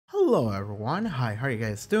Hello everyone, hi, how are you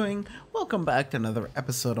guys doing? Welcome back to another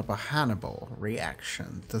episode of a Hannibal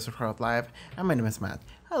reaction. This is Karl Live, and my name is Matt.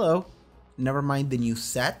 Hello. Never mind the new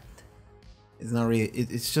set. It's not really,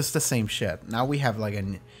 it's just the same shit. Now we have like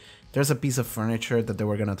there's a piece of furniture that they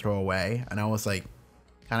were gonna throw away, and I was like,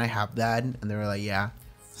 can I have that? And they were like, yeah.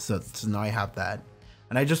 So now I have that.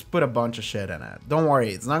 And I just put a bunch of shit in it. Don't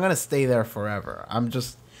worry, it's not gonna stay there forever.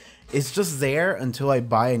 It's just there until I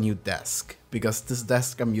buy a new desk, because this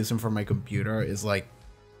desk I'm using for my computer is like,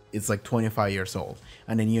 it's like 25 years old,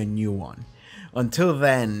 and I need a new one. Until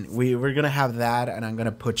then, we're gonna have that, and I'm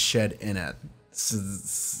gonna put shit in it.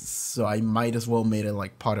 So I might as well make it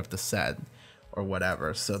like part of the set or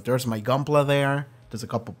whatever. So there's my Gunpla there. There's a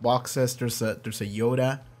couple boxes. There's a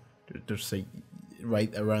Yoda. There's a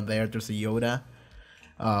right around there. There's a Yoda.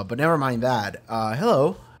 But never mind that.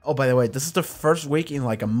 Hello. Oh, by the way, this is the first week in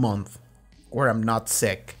like a month where I'm not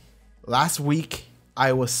sick. Last week,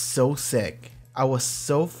 I was so sick. I was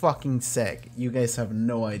so fucking sick. You guys have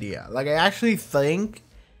no idea. Like, I actually think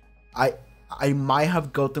I might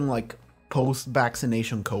have gotten like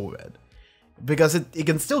post-vaccination COVID. Because it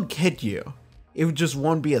can still hit you. It just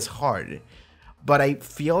won't be as hard. But I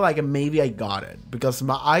feel like maybe I got it. Because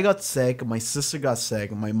I got sick, my sister got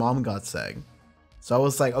sick, my mom got sick. So I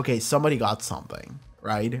was like, okay, somebody got something.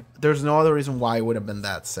 Right? There's no other reason why I would have been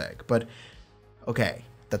that sick. But, okay,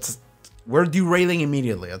 we're derailing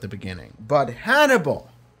immediately at the beginning. But Hannibal!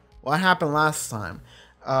 What happened last time?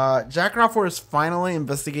 Jack Crawford is finally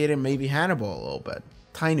investigating maybe Hannibal a little bit.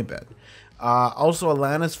 Tiny bit. Also,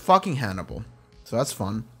 Atlanta's fucking Hannibal. So that's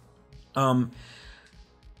fun.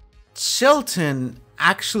 Chilton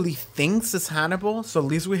actually thinks it's Hannibal. So at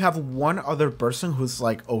least we have one other person who's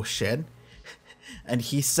like, oh shit. And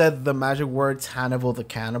he said the magic words Hannibal the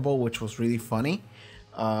Cannibal, which was really funny.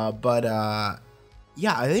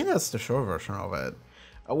 Yeah, I think that's the short version of it.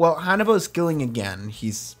 Well, Hannibal is killing again.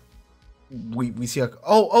 We see like,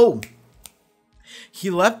 oh, he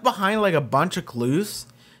left behind like a bunch of clues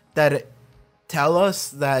that tell us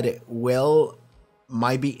that Will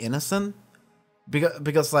might be innocent.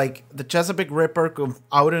 Because like the Chesapeake Ripper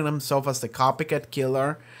outed himself as the copycat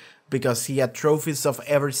killer because he had trophies of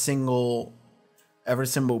every single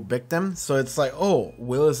victim. So it's like, oh,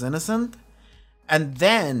 Will is innocent. And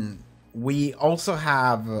then we also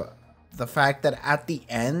have the fact that at the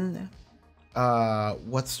end,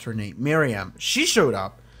 what's her name? Miriam. She showed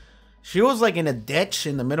up. She was like in a ditch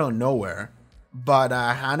in the middle of nowhere. But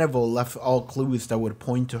Hannibal left all clues that would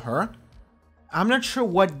point to her. I'm not sure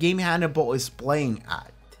what game Hannibal is playing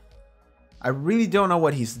at. I really don't know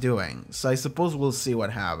what he's doing. So I suppose we'll see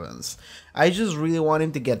what happens. I just really want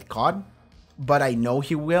him to get caught. But I know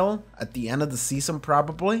he will at the end of the season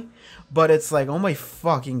probably. But it's like, oh my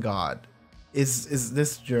fucking god. Is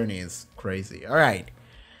this journey is crazy. Alright.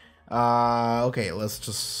 Okay, let's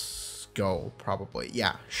just go probably.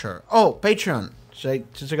 Yeah, sure. Oh, Patreon.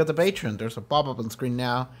 Check out the Patreon. There's a pop-up on screen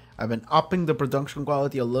now. I've been upping the production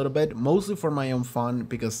quality a little bit. Mostly for my own fun.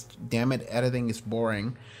 Because damn it, editing is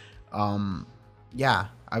boring. Yeah,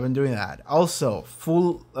 I've been doing that. Also,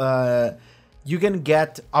 full... you can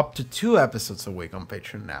get up to 2 episodes a week on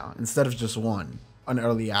Patreon now, instead of just 1 on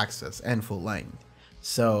early access and full length.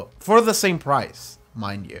 So, for the same price,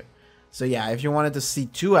 mind you. So yeah, if you wanted to see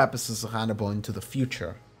 2 episodes of Hannibal into the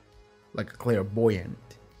future, like a clairvoyant,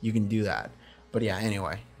 you can do that. But yeah,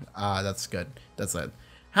 anyway, that's good. That's it.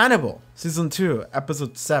 Hannibal, Season 2,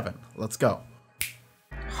 Episode 7. Let's go.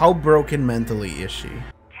 How broken mentally is she?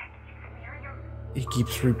 He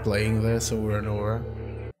keeps replaying this over and over.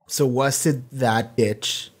 So was it that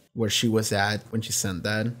ditch where she was at when she sent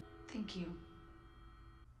that? Thank you.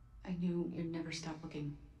 I knew you'd never stop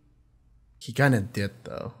looking. He kind of did,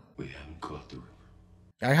 though. We haven't caught the river.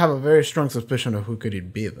 I have a very strong suspicion of who could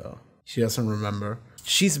it be, though. She doesn't remember.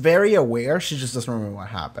 She's very aware, she just doesn't remember what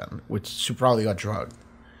happened. Which she probably got drugged.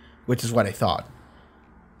 Which is what I thought.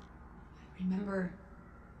 I remember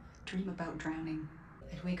a dream about drowning.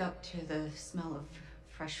 I'd wake up to the smell of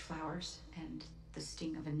fresh flowers and the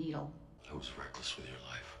sting of a needle. I was reckless with your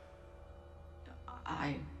life.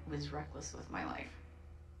 I was reckless with my life.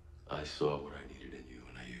 I saw what I needed in you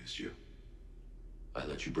and I used you. I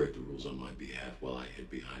let you break the rules on my behalf while I hid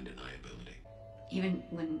behind deniability. Even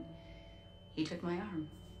when he took my arm.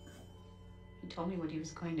 He told me what he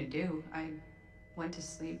was going to do. I went to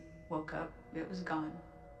sleep, woke up, it was gone.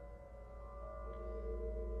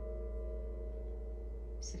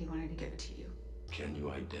 He said he wanted to give it to you. Can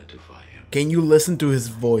you identify him? Can you listen to his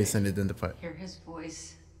voice and identify? Hear his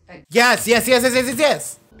voice. Yes! Is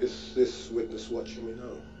this witness watching me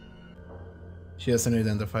now? She doesn't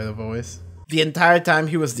identify the voice. The entire time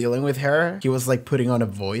he was dealing with her, he was like putting on a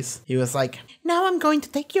voice. He was like, now I'm going to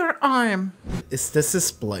take your arm. Is this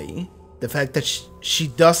display? The fact that she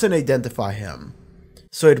doesn't identify him.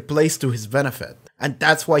 So it plays to his benefit. And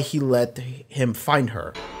that's why he let him find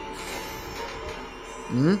her.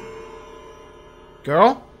 Hmm?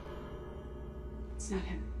 Girl? It's not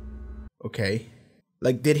him. Okay.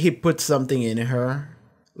 Like, did he put something in her?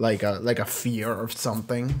 Like a fear or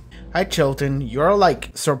something? Hi, Chilton. You're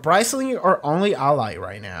like surprisingly our only ally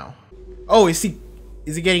right now. Oh, is he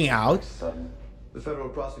getting out? The federal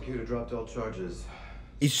prosecutor dropped all charges.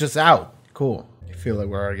 He's just out. Cool. I feel like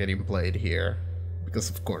we're getting played here. Because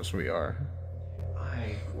of course we are.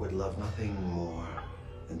 I would love nothing more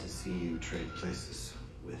than to see you trade places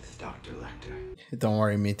with Dr. Lecter. Don't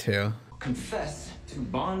worry, me too. Confess to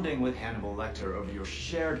bonding with Hannibal Lecter over your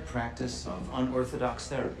shared practice of unorthodox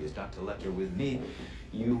therapies. Dr. Lecter with me,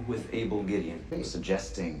 you with Abel Gideon.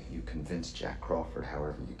 Suggesting you convince Jack Crawford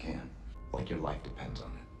however you can. Like your life depends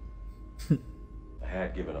on it. I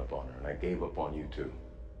had given up on her, and I gave up on you too.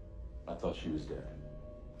 I thought she was dead.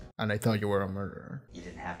 And I thought you were a murderer. You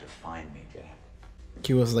didn't have to find me, Jack.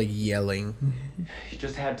 He was like yelling. You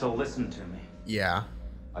just had to listen to me. Yeah.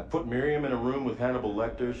 I put Miriam in a room with Hannibal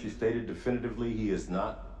Lecter. She stated definitively he is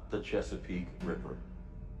not the Chesapeake Ripper.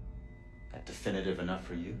 That definitive enough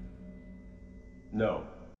for you? No.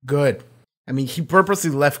 Good. I mean, he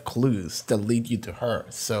purposely left clues that lead you to her,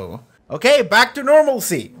 so... Okay, back to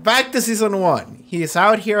normalcy. Back to season 1. He is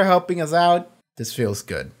out here helping us out. This feels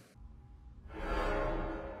good.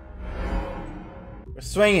 We're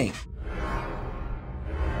swinging.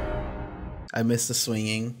 I miss the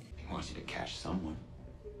swinging. He wants you to catch someone.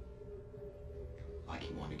 Like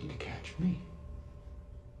he wanted you to catch me.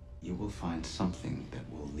 You will find something that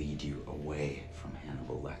will lead you away from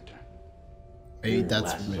Hannibal Lecter. Hey, that's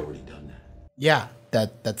Lass has already done that. yeah,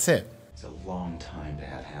 that's it. It's a long time to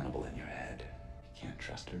have Hannibal in your head. You can't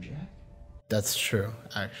trust her, Jack. That's true,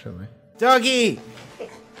 actually. Doggy!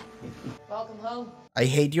 Welcome home. I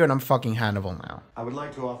hate you and I'm fucking Hannibal now. I would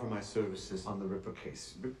like to offer my services on the Ripper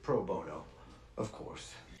case. Pro bono, of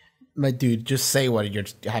course. My dude, just say what you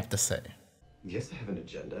have to say. Yes, I have an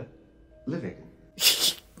agenda. Living.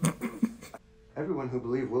 Everyone who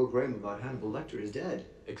believed Will Graham about Hannibal Lecter is dead.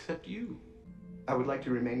 Except you. I would like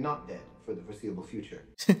to remain not dead for the foreseeable future.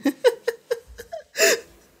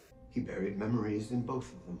 He buried memories in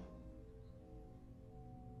both of them.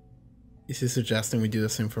 Is he suggesting we do the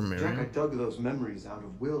same for Jack, I Miriam? dug those memories out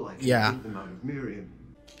of Will. I Yeah. dig them out of Miriam.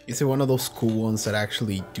 Is it one of those cool ones that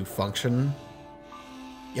actually do function?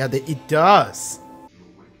 Yeah, it does.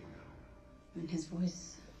 When his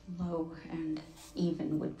voice, low and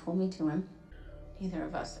even, would pull me to him, neither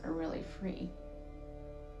of us are really free.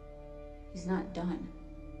 He's not done.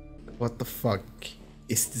 What the fuck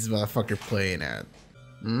is this motherfucker playing at?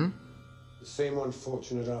 Hmm? The same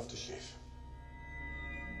unfortunate aftershave.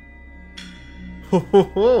 Ho ho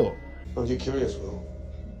ho! Aren't you curious, Will?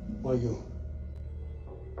 Why you?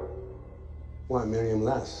 Why Miriam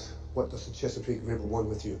Lass? What does the Chesapeake Ripper want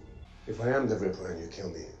with you? If I am the Ripper and you kill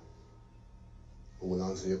me, who will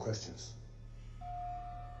answer your questions?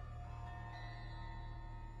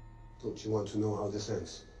 Don't you want to know how this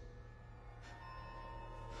ends?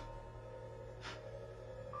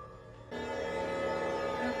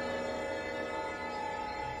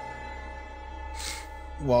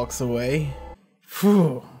 Walks away.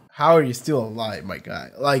 Phew. How are you still alive, my guy?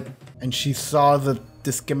 Like, and she saw the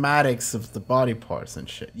schematics of the body parts and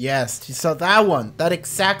shit. Yes, she saw that one. That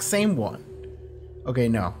exact same one. Okay,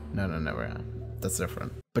 no, never. That's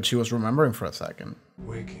different. But she was remembering for a second.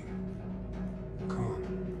 Waking. Calm.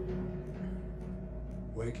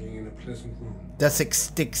 Waking in a pleasant room. That's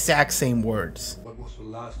the exact same words. What was the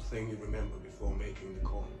last thing you remember before making the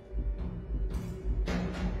call?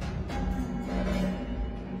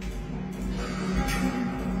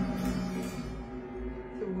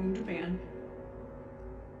 The wound man.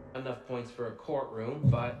 Enough points for a courtroom,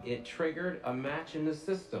 but it triggered a match in the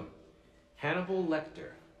system. Hannibal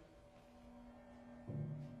Lecter.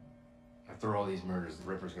 After all these murders, the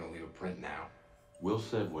Ripper's gonna leave a print now. Will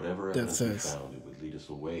said whatever That evidence we says- found, it would lead us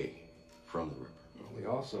away from the Ripper. We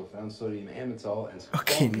also found sodium amytal and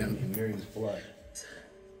Okay, scopolamine no. in Miriam's blood.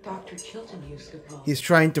 Dr. Chilton used scopolamine. He's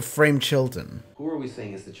trying to frame Chilton. Who are we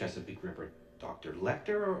saying is the Chesapeake Ripper? Dr.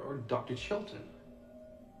 Lecter or Dr. Chilton?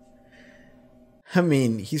 I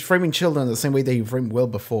mean, he's framing Chilton the same way that he framed Will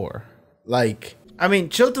before. Like, I mean,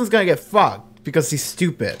 Chilton's gonna get fucked because he's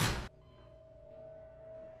stupid.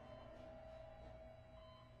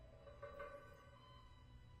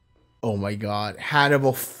 Oh my god,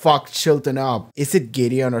 Hannibal fucked Chilton up. Is it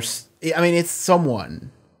Gideon or... I mean, it's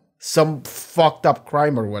someone. some fucked up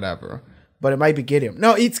crime or whatever. But it might be Gideon.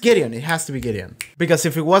 No, it's Gideon. It has to be Gideon. Because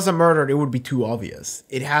if it was a murder, it would be too obvious.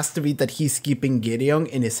 It has to be that he's keeping Gideon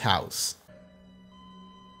in his house.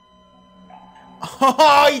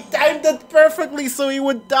 Oh, he timed it perfectly so he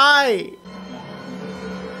would die.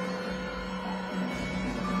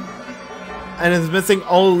 And it's missing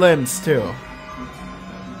all limbs too.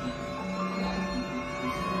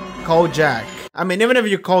 Call Jack. I mean, even if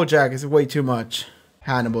you call Jack, it's way too much.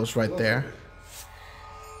 Hannibal's right there.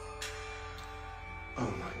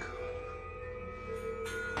 Oh my god.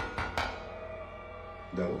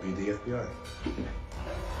 That would be the FBI.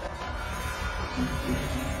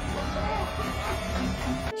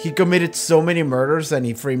 He committed so many murders and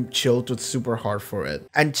he framed Chilton super hard for it.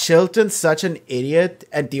 And Chilton's such an idiot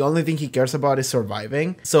and the only thing he cares about is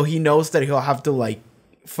surviving. So he knows that he'll have to like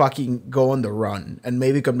fucking go on the run and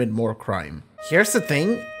maybe commit more crime. Here's the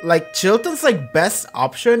thing, like Chilton's like best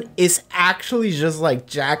option is actually just like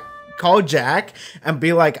call Jack and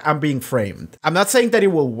be like, I'm being framed. I'm not saying that it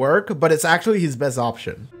will work, but it's actually his best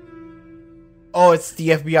option. Oh, it's the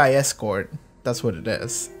FBI escort. That's what it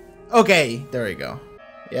is. Okay, there we go.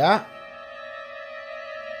 Yeah.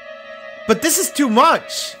 But this is too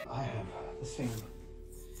much. I have the same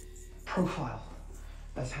profile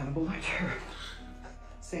as Hannibal Lecter.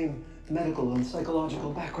 Same medical and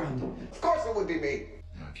psychological background. Of course it would be me.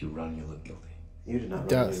 If you run, you look guilty. You did not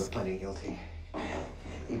run, you look plenty guilty.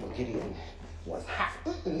 Evil Gideon was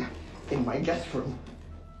half-eaten in my guest room.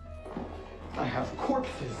 I have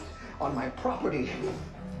corpses on my property.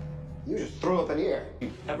 You just threw up an ear.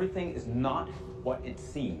 Everything is not what it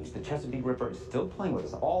seems. The Chesapeake Ripper is still playing with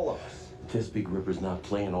us, all of us. Chesapeake Ripper's not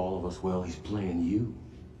playing all of us well, he's playing you.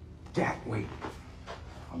 Jack, wait.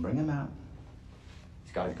 I'll bring him out.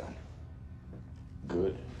 He's got a gun.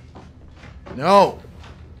 Good. No.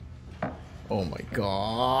 Oh my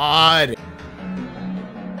god.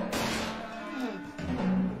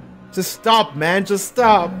 Just stop, man. Just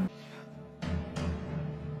stop.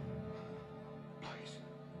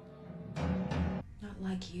 Not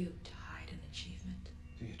like you to hide an achievement.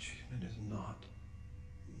 The achievement is not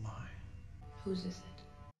mine. Whose is it?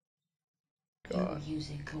 God. You're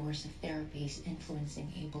using coercive therapies,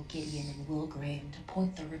 influencing Abel Gideon and Will Graham to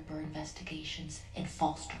point the Ripper investigations in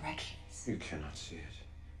false directions. You cannot see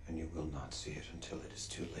it, and you will not see it until it is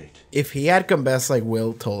too late. If he had confessed like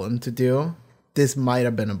Will told him to do, this might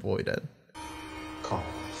have been avoided. Karl.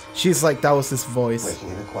 She's like, that was his voice. Waiting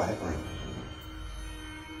in a quiet room.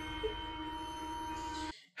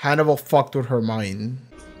 Hannibal fucked with her mind.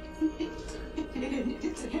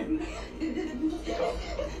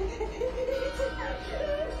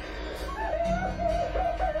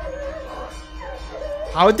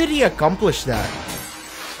 How did he accomplish that?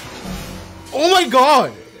 Oh my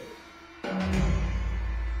god!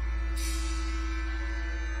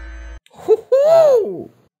 Woohoo!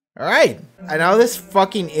 Alright, and now these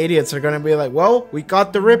fucking idiots are gonna be like, well, we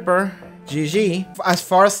got the Ripper. GG. As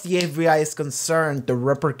far as the FBI is concerned, the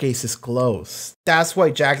Ripper case is closed. That's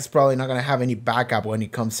why Jack is probably not gonna have any backup when he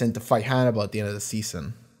comes in to fight Hannibal at the end of the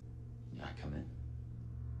season. I come in.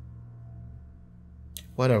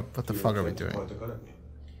 What the fuck are we doing?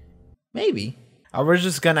 Maybe. Are we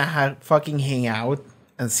just gonna fucking hang out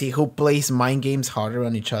and see who plays mind games harder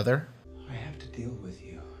on each other? I have to deal with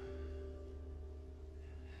you.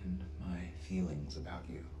 And my feelings about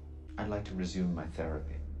you. I'd like to resume my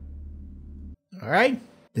therapy. Alright.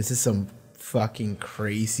 This is some fucking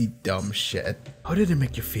crazy dumb shit. How did it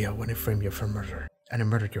make you feel when it framed you for murder? And it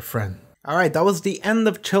murdered your friend? Alright, that was the end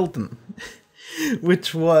of Chilton.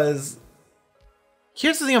 Which was...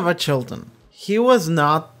 Here's the thing about Chilton. He was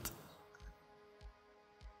not...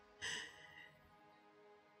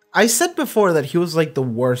 I said before that he was like the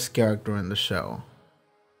worst character in the show.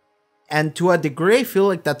 And to a degree, I feel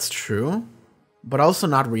like that's true. But also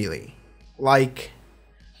not really. Like...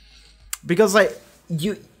 Because like,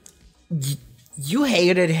 you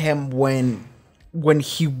hated him when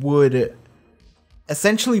he would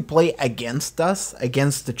essentially play against us,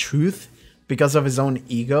 against the truth, because of his own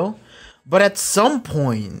ego. But at some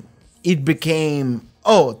point, it became...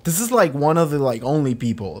 Oh, this is like one of the like only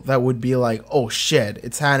people that would be like, oh shit,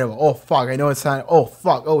 it's Hannibal. Oh fuck, I know it's Hannibal. Oh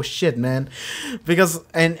fuck, oh shit, man. Because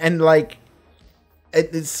and like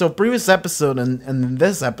so previous episode and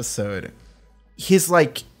this episode, his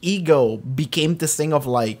like ego became this thing of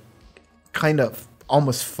like kind of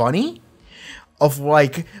almost funny. Of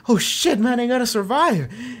like, oh shit, man, I gotta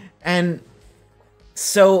survive. And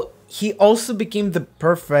so he also became the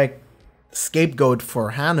perfect scapegoat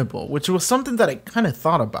for Hannibal, which was something that I kind of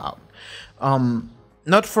thought about.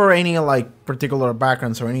 Not for any like particular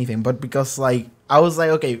backgrounds or anything, but because like I was like,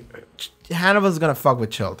 okay, Hannibal's gonna fuck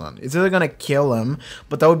with Chilton. It's either gonna kill him,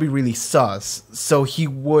 but that would be really sus. So he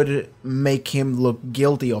would make him look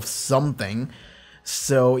guilty of something.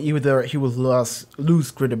 So either he would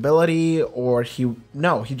lose credibility, or he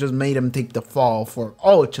just made him take the fall for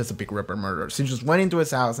all Chesapeake Ripper murders. He just went into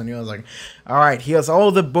his house and he was like, all right, he has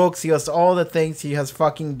all the books, he has all the things, he has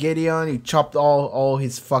fucking Gideon, he chopped all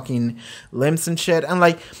his fucking limbs and shit. And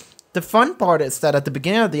like, the fun part is that at the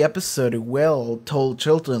beginning of the episode, Will told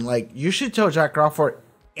Chilton, like, you should tell Jack Crawford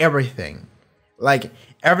everything. Like,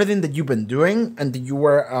 everything that you've been doing, and that you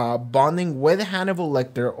were bonding with Hannibal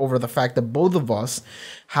Lecter over the fact that both of us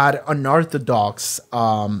had unorthodox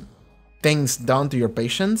things done to your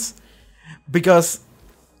patients. Because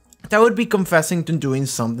that would be confessing to doing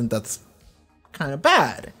something that's kind of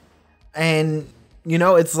bad. And, you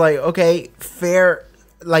know, it's like, okay, fair,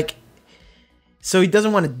 like, so he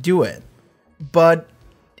doesn't want to do it. But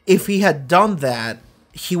if he had done that,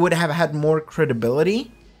 he would have had more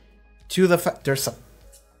credibility to the fact there's some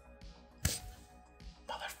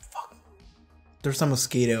motherfucker. There's a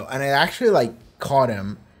mosquito, and I actually like caught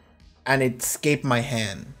him, and it escaped my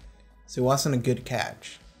hand, so it wasn't a good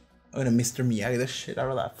catch. I'm gonna Mr. Miyagi the shit out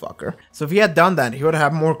of that fucker. So if he had done that, he would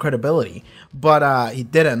have more credibility, but he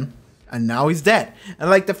didn't, and now he's dead. And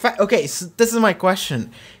like the fact, okay, so this is my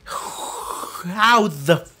question: how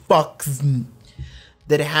the fuck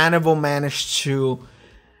did Hannibal manage to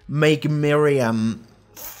make Miriam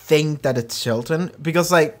think that it's Chilton?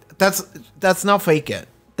 Because like that's not fake it.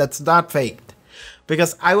 That's not faked.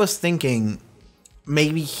 Because I was thinking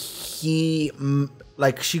maybe he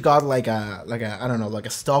like she got like a I don't know, like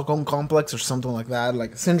a Stockholm complex or something like that,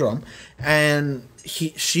 like a syndrome, and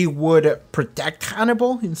she would protect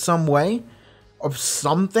Hannibal in some way of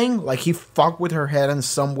something, like he fucked with her head in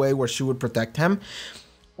some way where she would protect him,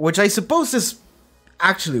 which I suppose is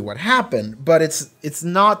actually what happened, but it's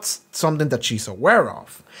not something that she's aware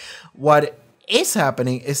of. What is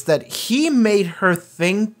happening is that he made her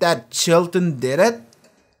think that Chilton did it,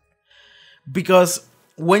 because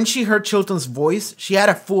when she heard Chilton's voice, she had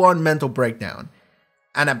a full-on mental breakdown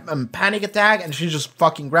and a panic attack, and she just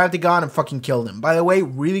fucking grabbed the gun and fucking killed him. By the way,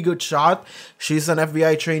 really good shot. She's an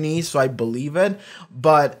FBI trainee, so I believe it,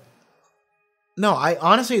 but no, I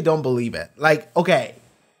honestly don't believe it. Like, okay,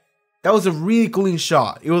 that was a really clean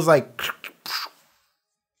shot. It was like,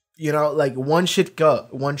 you know, like one shot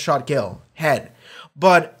kill, head.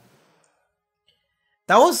 But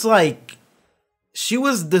that was like, she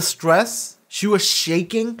was distressed, she was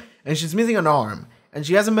shaking, and she's missing an arm, and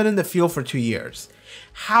she hasn't been in the field for 2 years.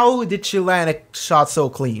 How did she land a shot so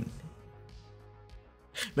clean?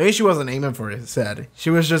 Maybe she wasn't aiming for his head.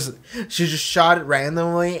 She just shot it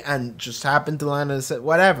randomly and just happened to land on his head.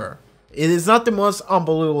 Whatever. It is not the most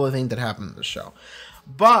unbelievable thing that happened in the show.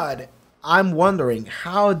 But I'm wondering,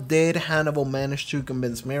 how did Hannibal manage to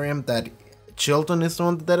convince Miriam that Chilton is the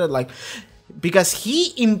one that did it? Like, because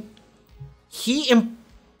he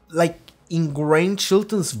ingrained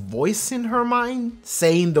Chilton's voice in her mind,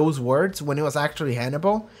 saying those words when it was actually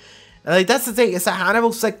Hannibal. And like, that's the thing, it's that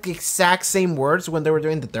Hannibal said the exact same words when they were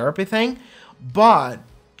doing the therapy thing, but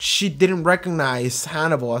she didn't recognize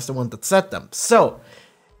Hannibal as the one that said them. So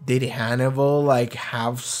did Hannibal like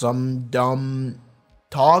have some dumb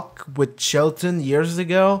talk with Chilton years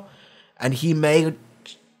ago, and he made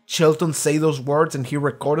Chilton say those words and he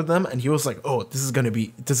recorded them, and he was like, oh, this is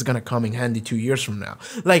gonna come in handy 2 years from now.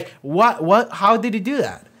 Like, what how did he do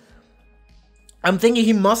that? I'm thinking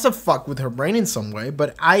he must have fucked with her brain in some way,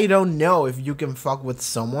 but I don't know if you can fuck with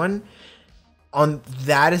someone on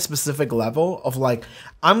that specific level of like,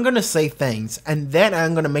 I'm gonna say things and then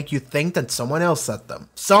I'm gonna make you think that someone else said them.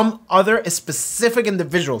 Some other specific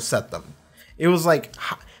individual said them. It was like,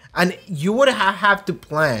 and you would have to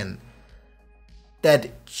plan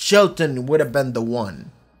that Chilton would have been the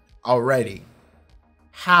one already.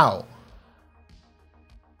 How?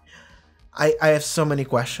 I have so many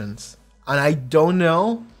questions, and I don't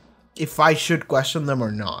know if I should question them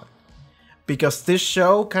or not, because this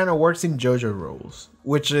show kind of works in JoJo rules,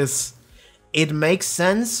 which is, it makes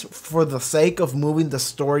sense for the sake of moving the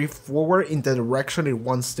story forward in the direction it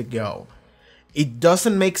wants to go. It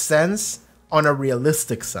doesn't make sense on a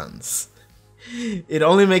realistic sense. It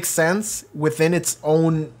only makes sense within its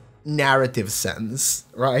own narrative sense,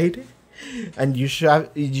 right? And you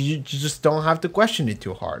just don't have to question it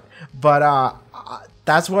too hard. But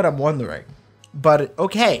that's what I'm wondering. But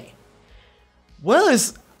okay, Will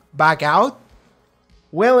is back out.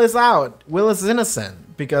 Will is out. Will is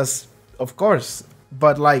innocent because, of course.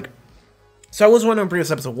 But like, so I was wondering in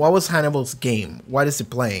previous episode, what was Hannibal's game? What is he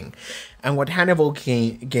playing? And what Hannibal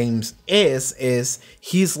games is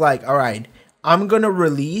he's like, all right, I'm gonna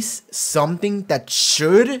release something that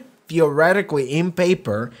should theoretically in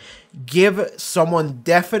paper give someone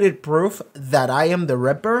definite proof that I am the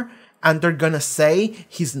Ripper, and they're gonna say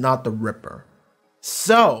he's not the Ripper.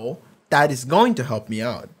 So that is going to help me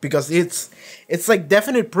out, because it's like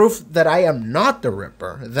definite proof that I am not the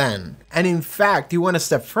Ripper then. And in fact, he went a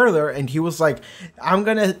step further and he was like, I'm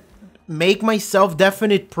gonna make myself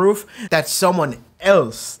definite proof that someone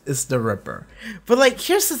else is the Ripper. But like,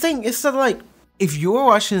 here's the thing, it's that like, if you were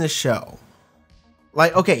watching the show,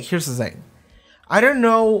 like, okay, here's the thing. I don't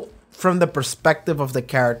know from the perspective of the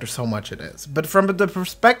characters how much it is, but from the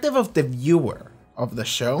perspective of the viewer of the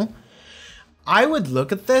show, I would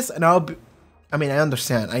look at this and I mean, I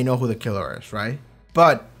understand, I know who the killer is, right?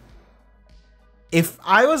 But if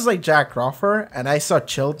I was like Jack Crawford and I saw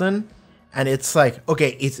Chilton and it's like,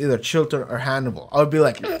 okay, it's either Chilton or Hannibal, I would be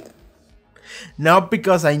like, not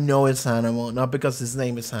because I know it's Hannibal, not because his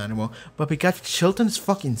name is Hannibal, but because Chilton is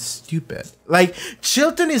fucking stupid. Like,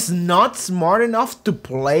 Chilton is not smart enough to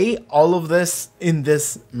play all of this in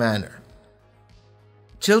this manner.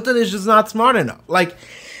 Chilton is just not smart enough. Like,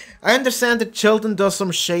 I understand that Chilton does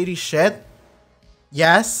some shady shit.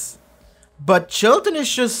 Yes. But Chilton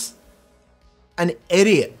is just an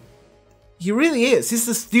idiot. He really is. He's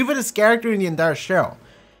the stupidest character in the entire show.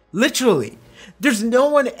 Literally. There's no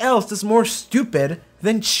one else that's more stupid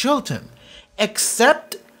than Chilton.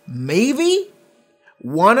 Except maybe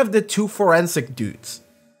one of the two forensic dudes.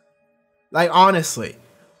 Like, honestly.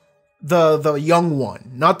 The young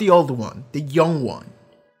one. Not the old one. The young one.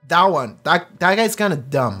 That guy's kind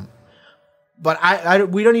of dumb.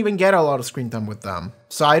 But we don't even get a lot of screen time with them.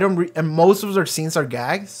 So I don't, and most of their scenes are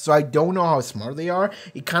gags, so I don't know how smart they are.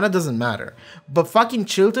 It kind of doesn't matter. But fucking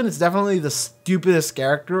Chilton is definitely the stupidest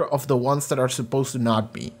character of the ones that are supposed to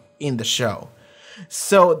not be in the show.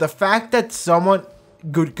 So the fact that someone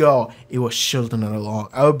could go, it was Chilton all along,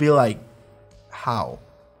 I would be like, how?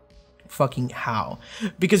 Fucking how?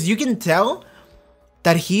 Because you can tell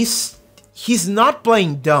that he's not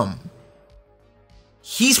playing dumb.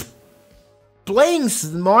 He's playing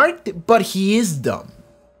smart, but he is dumb.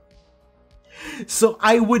 So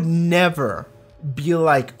I would never be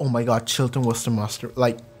like, oh my god, Chilton was the master.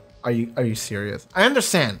 Like, are you serious? I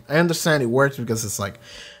understand it works because it's like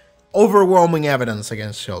overwhelming evidence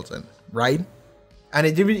against Chilton, right? And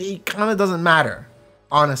it kind of doesn't matter,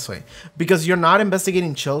 honestly, because you're not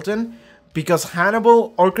investigating Chilton, because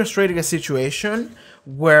Hannibal orchestrated a situation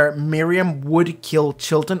where Miriam would kill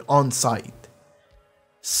Chilton on sight.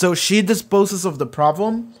 So she disposes of the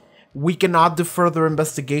problem. We cannot do further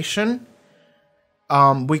investigation.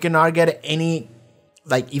 We cannot get any,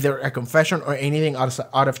 like, either a confession or anything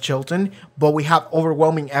out of Chilton, but we have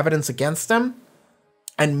overwhelming evidence against them.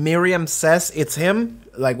 And Miriam says it's him,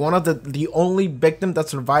 like one of the only victim that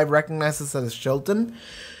survived recognizes that it's Chilton.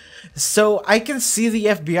 So I can see the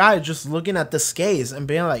FBI just looking at this case and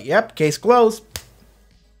being like, yep, case closed.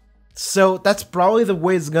 So that's probably the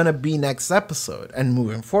way it's gonna be next episode and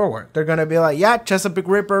moving forward. They're gonna be like, yeah, Chesapeake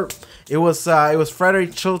Ripper, it was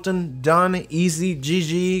Frederick Chilton, done, easy,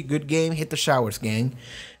 GG, good game, hit the showers, gang.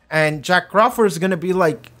 And Jack Crawford is gonna be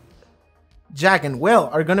like, Jack and Will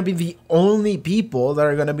are gonna be the only people that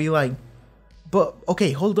are gonna be like, but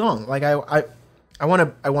okay, hold on, like I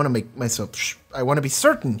wanna make myself, I wanna be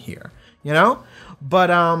certain here, you know? But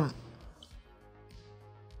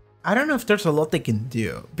I don't know if there's a lot they can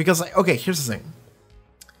do, because, like, okay, here's the thing.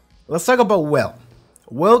 Let's talk about Will.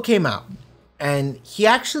 Will came out, and he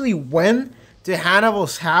actually went to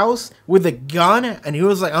Hannibal's house with a gun, and he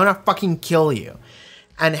was like, I'm gonna fucking kill you.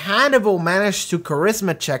 And Hannibal managed to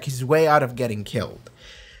charisma check his way out of getting killed.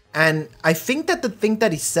 And I think that the thing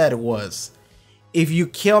that he said was, if you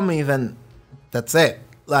kill me, then that's it.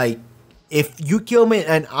 Like, if you kill me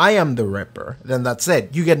and I am the Ripper, then that's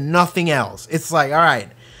it. You get nothing else. It's like, all right,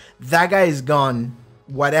 that guy is gone,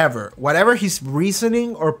 whatever his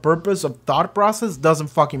reasoning or purpose of thought process doesn't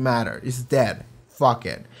fucking matter. It's dead. Fuck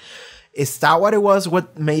it. Is that what it was?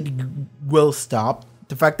 What made Will stop?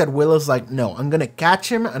 The fact that Will is like, no, I'm gonna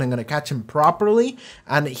catch him, and I'm gonna catch him properly,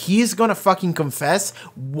 and he's gonna fucking confess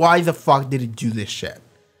why the fuck did he do this shit.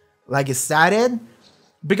 Like, is that it?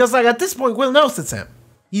 Because, like, at this point, Will knows it's him.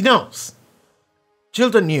 He knows.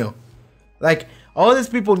 Chilton knew. Like, all these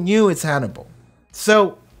people knew it's Hannibal.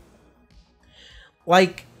 So,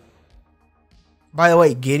 like, by the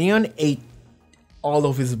way, Gideon ate all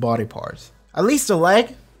of his body parts. At least a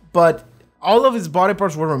leg, but all of his body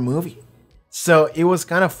parts were removed. So it was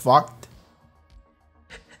kind of fucked.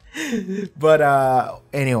 But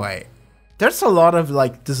anyway, there's a lot of,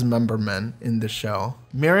 like, dismemberment in the show.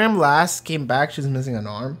 Miriam last came back, she's missing an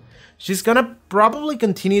arm. She's gonna probably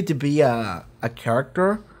continue to be a a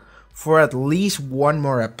character for at least one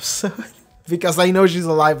more episode. Because I know she's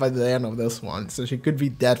alive by the end of this one, so she could be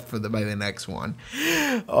dead by the next one,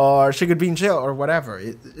 or she could be in jail or whatever.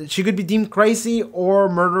 She could be deemed crazy or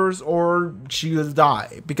murderous, or she will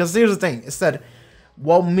die. Because here's the thing: is that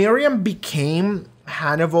while Miriam became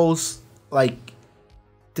Hannibal's like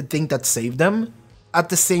the thing that saved them, at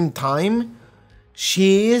the same time,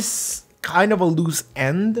 she is kind of a loose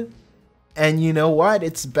end. And you know what?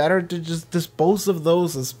 It's better to just dispose of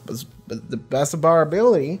those as the best of our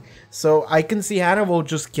ability. So I can see Hannibal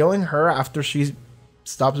just killing her after she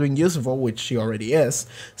stops being useful, which she already is.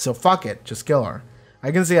 So fuck it, just kill her.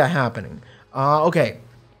 I can see that happening. Okay.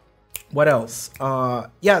 What else?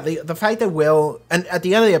 Yeah, the fact that Will, and at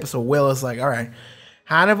the end of the episode, Will is like, all right,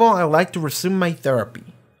 Hannibal, I'd like to resume my therapy.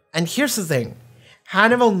 And here's the thing.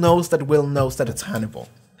 Hannibal knows that Will knows that it's Hannibal.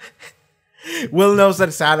 Will knows that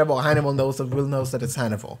it's Hannibal. Hannibal knows that Will knows that it's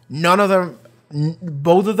Hannibal. None of them,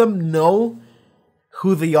 both of them know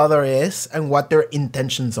who the other is and what their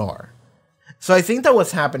intentions are. So I think that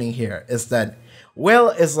what's happening here is that Will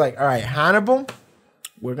is like, all right, Hannibal,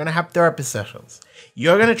 we're going to have therapy sessions.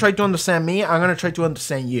 You're going to try to understand me. I'm going to try to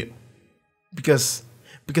understand you. Because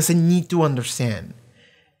I need to understand.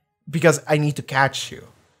 Because I need to catch you.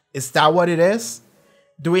 Is that what it is?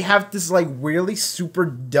 Do we have this like really super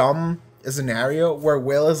dumb scenario where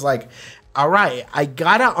Will is like, all right, I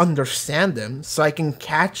gotta understand him so I can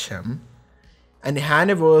catch him, and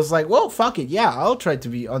Hannibal is like, well, fuck it, yeah, I'll try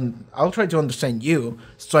to understand you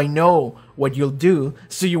so I know what you'll do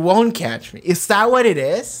so you won't catch me. Is that what it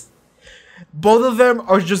is? Both of them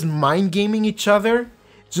are just mind gaming each other,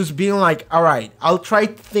 just being like, all right, I'll try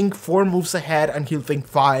to think 4 moves ahead and he'll think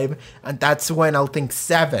 5, and that's when I'll think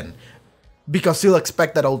 7. Because he'll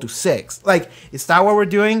expect that I'll do 6. Like, is that what we're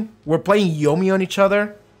doing? We're playing Yomi on each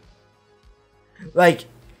other? Like,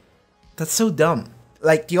 that's so dumb.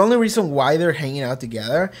 Like, the only reason why they're hanging out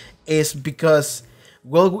together is because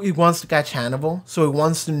Will he wants to catch Hannibal. So he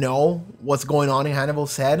wants to know what's going on in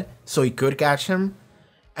Hannibal's head so he could catch him.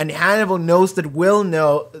 And Hannibal knows that Will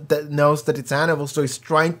knows that it's Hannibal, so he's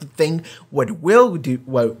trying to think what Will do,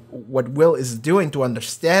 what Will is doing to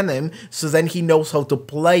understand him, so then he knows how to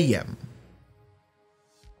play him.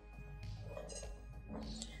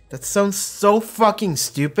 That sounds so fucking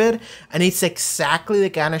stupid, and it's exactly the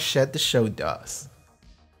kind of shit the show does.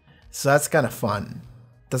 So that's kind of fun.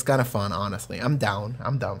 That's kind of fun, honestly. I'm down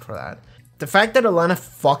for that. The fact that Elena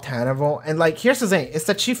fucked Hannibal, and like, here's the thing, is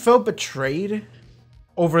that she felt betrayed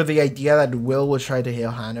over the idea that Will would try to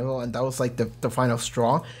heal Hannibal, and that was like the final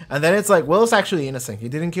straw. And then it's like, Will's actually innocent. He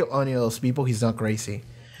didn't kill any of those people. He's not crazy.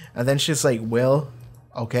 And then she's like, Will,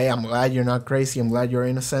 okay, I'm glad you're not crazy. I'm glad you're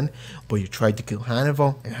innocent. But you tried to kill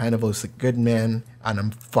Hannibal, and Hannibal is a good man, and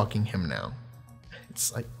I'm fucking him now.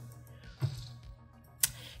 It's like...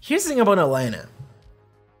 Here's the thing about Elena.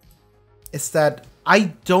 It's that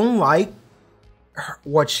I don't like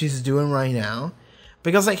what she's doing right now.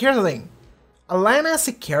 Because, like, here's the thing. Elena as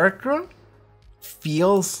a character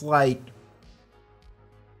feels like...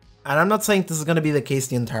 And I'm not saying this is going to be the case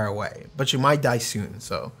the entire way. But she might die soon,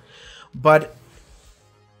 so... But...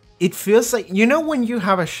 It feels like, you know, when you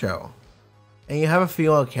have a show and you have a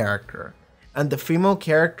female character and the female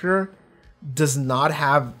character does not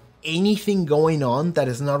have anything going on that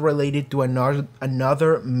is not related to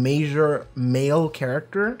another major male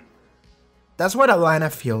character, that's what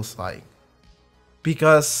Alana feels like.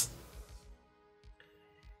 Because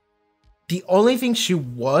the only thing she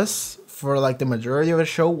was for like the majority of the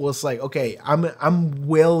show was like, okay, I'm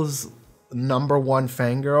Will's #1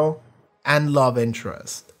 fangirl and love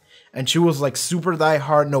interest. And she was like super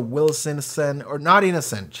diehard, no, Will's innocent, or not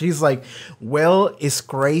innocent. She's like, Will is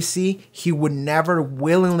crazy. He would never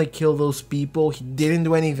willingly kill those people. He didn't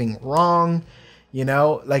do anything wrong. You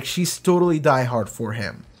know, like she's totally diehard for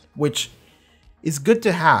him, which is good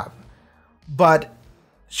to have. But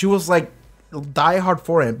she was like diehard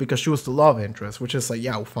for him because she was the love interest, which is like,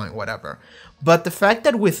 yeah, well, fine, whatever. But the fact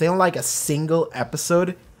that within like a single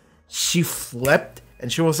episode, she flipped.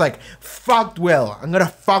 And she was like, fuck Will, I'm gonna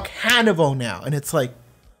fuck Hannibal now. And it's like,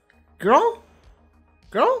 girl?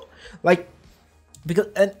 Like, because,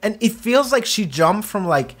 and it feels like she jumped from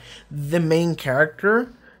like the main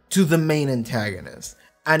character to the main antagonist.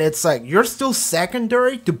 And it's like, you're still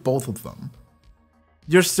secondary to both of them.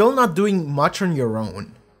 You're still not doing much on your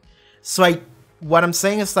own. So what I'm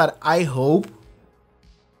saying is that I hope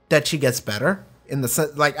that she gets better. In the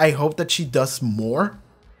sense, like, I hope that she does more.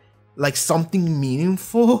 Like something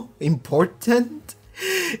meaningful, important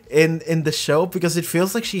in the show, because it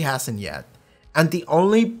feels like she hasn't yet. And the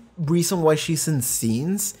only reason why she's in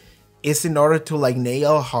scenes is in order to like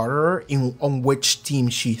nail harder on which team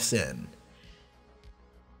she's in.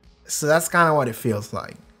 So that's kind of what it feels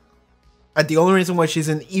like. And the only reason why she's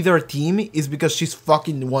in either team is because she's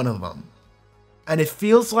fucking one of them. And it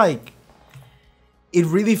feels like, it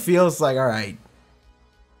really feels like, all right,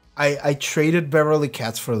 I traded Beverly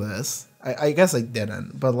Cats for this. I guess I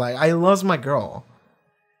didn't, but like, I lost my girl,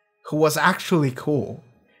 who was actually cool.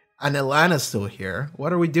 And Alana's still here.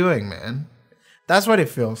 What are we doing, man? That's what it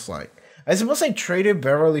feels like. I suppose I traded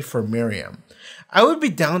Beverly for Miriam. I would be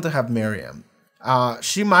down to have Miriam.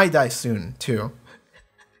 She might die soon, too.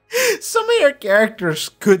 Some of your characters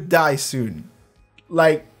could die soon.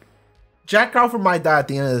 Like, Jack Crawford might die at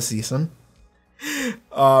the end of the season.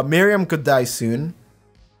 Miriam could die soon.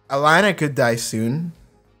 Alana could die soon.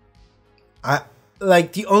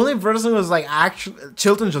 Like, the only person who was like, actually,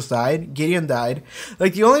 Chilton just died. Gideon died.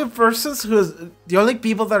 Like, the only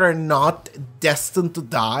people that are not destined to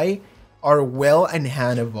die are Will and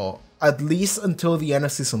Hannibal. At least until the end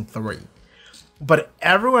of season 3. But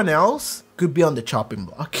everyone else could be on the chopping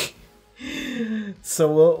block.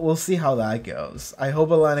 So we'll see how that goes. I hope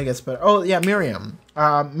Alana gets better. Oh, yeah, Miriam.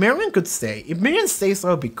 Miriam could stay. If Miriam stays, that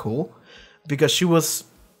would be cool. Because she was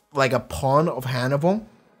like a pawn of Hannibal.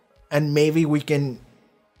 And maybe we can,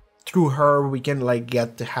 through her, we can like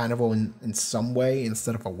get to Hannibal in some way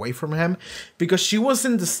instead of away from him. Because she was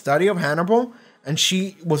in the study of Hannibal. And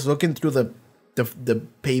she was looking through the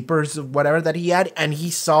papers of whatever that he had. And he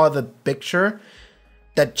saw the picture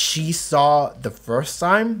that she saw the first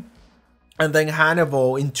time. And then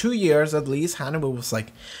Hannibal, in 2 years at least, Hannibal was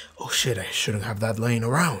like, oh shit, I shouldn't have that laying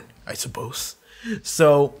around, I suppose.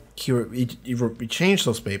 So he changed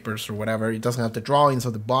those papers or whatever. He doesn't have the drawings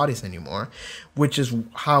of the bodies anymore, which is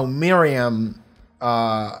how Miriam...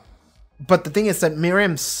 but the thing is that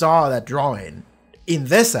Miriam saw that drawing in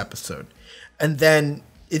this episode. And then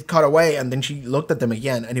it cut away, and then she looked at them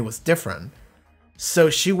again, and it was different. So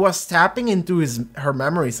she was tapping into her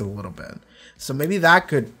memories a little bit. So maybe that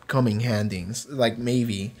could come in handy, like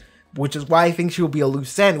maybe. Which is why I think she'll be a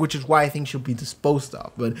loose end, which is why I think she'll be disposed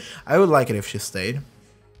of. But I would like it if she stayed.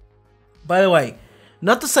 By the way,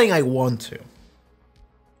 not to say I want to.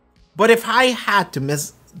 But if I had to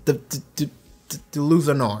miss, to lose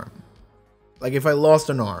an arm. Like if I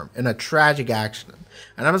lost an arm in a tragic accident.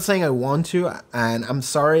 And I'm not saying I want to, and I'm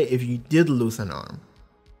sorry if you did lose an arm.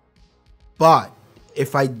 But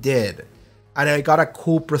if I did, and I got a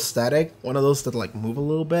cool prosthetic, one of those that like move a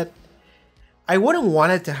little bit, I wouldn't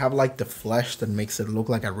want it to have like the flesh that makes it look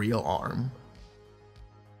like a real arm.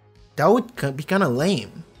 That would be kind of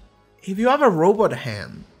lame. If you have a robot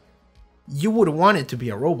hand, you would want it to be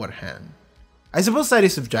a robot hand. I suppose that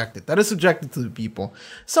is subjective. That is subjective to the people.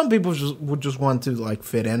 Some people would just want to like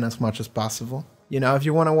fit in as much as possible. You know, if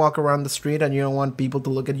you want to walk around the street and you don't want people to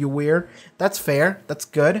look at you weird, that's fair. That's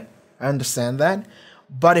good. I understand that.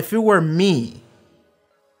 But if it were me,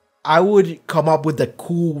 I would come up with a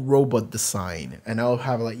cool robot design. And I would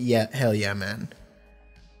have like, yeah, hell yeah, man.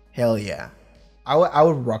 Hell yeah. I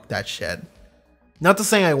would rock that shit. Not to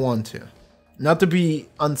say I want to. Not to be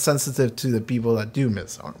insensitive to the people that do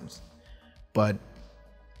miss arms. But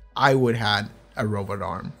I would have a robot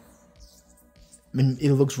arm. I mean,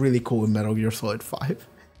 it looks really cool in Metal Gear Solid 5.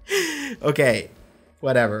 Okay,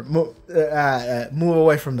 whatever. Move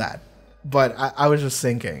away from that. But I was just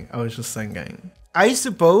thinking. I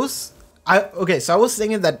suppose... so I was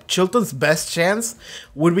thinking that Chilton's best chance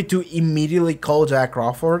would be to immediately call Jack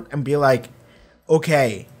Crawford and be like,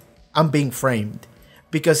 okay, I'm being framed.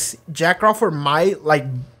 Because Jack Crawford might, like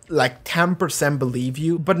 10% believe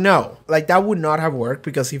you. But no, like, that would not have worked.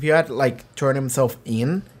 Because if he had, like, turned himself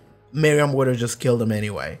in, Miriam would have just killed him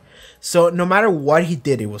anyway. So no matter what he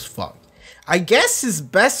did, it was fucked. I guess his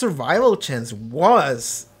best survival chance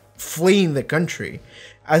was fleeing the country.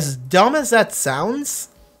 As dumb as that sounds,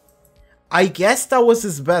 I guess that was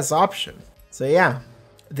his best option. So yeah,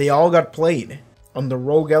 they all got played. On the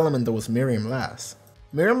rogue element, that was Miriam Lass.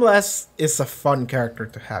 Miriam Lass is a fun character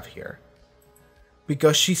to have here.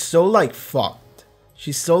 Because she's so like fucked.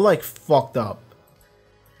 She's so like fucked up.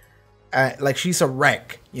 Like she's a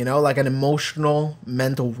wreck, you know, like an emotional,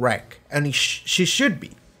 mental wreck. And she should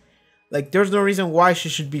be. Like there's no reason why she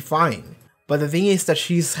should be fine. But the thing is that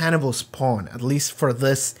she's Hannibal's pawn, at least for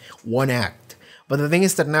this one act. But the thing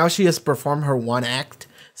is that now she has performed her one act,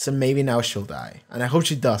 so maybe now she'll die. And I hope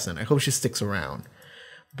she doesn't. I hope she sticks around.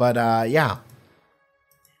 But yeah.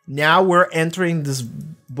 Now we're entering this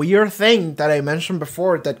weird thing that I mentioned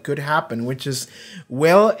before that could happen, which is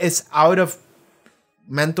Will is out of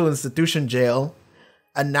mental institution jail,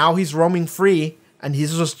 and now he's roaming free, and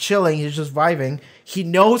he's just chilling, he's just vibing. He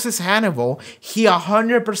knows it's Hannibal. He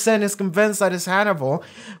 100% is convinced that it's Hannibal,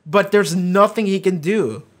 but there's nothing he can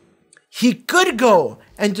do. He could go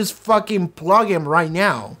and just fucking plug him right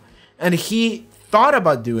now. And he thought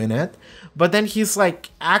about doing it, but then he's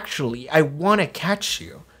like, actually, I want to catch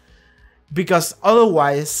you. Because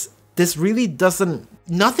otherwise, this really doesn't,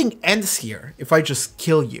 nothing ends here if I just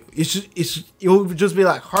kill you. It will just be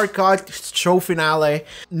like hard cut, show finale,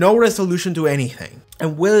 no resolution to anything.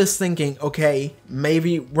 And Will is thinking, okay,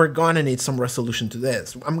 maybe we're gonna need some resolution to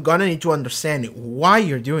this. I'm gonna need to understand why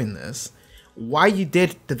you're doing this, why you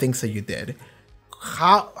did the things that you did.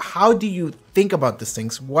 How do you think about these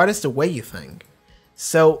things? What is the way you think?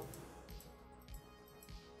 So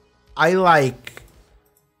I like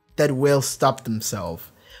that Will stopped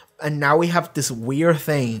himself. And now we have this weird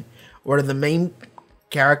thing where the main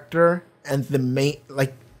character and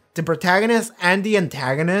the protagonist and the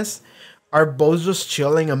antagonist are both just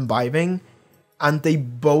chilling and vibing, and they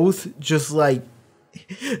both just like,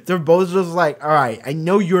 they're both just like, all right, I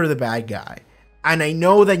know you're the bad guy, and I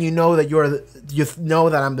know that you know that you know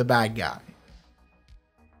that I'm the bad guy.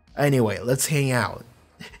 Anyway, let's hang out.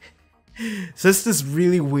 So it's this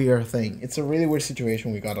really weird thing. It's a really weird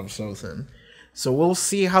situation we got ourselves in. So we'll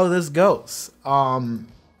see how this goes.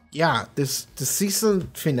 Yeah, the season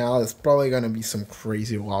finale is probably gonna be some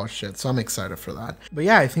crazy wild shit, so I'm excited for that. But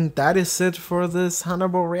yeah, I think that is it for this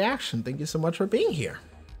Hannibal reaction. Thank you so much for being here.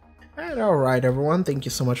 And alright everyone, thank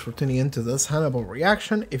you so much for tuning into this Hannibal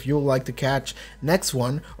reaction. If you would like to catch next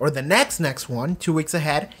one, or the next one, 2 weeks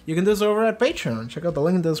ahead, you can do this over at Patreon. Check out the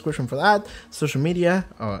link in the description for that, social media,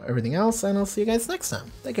 everything else, and I'll see you guys next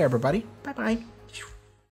time. Take care everybody, bye bye.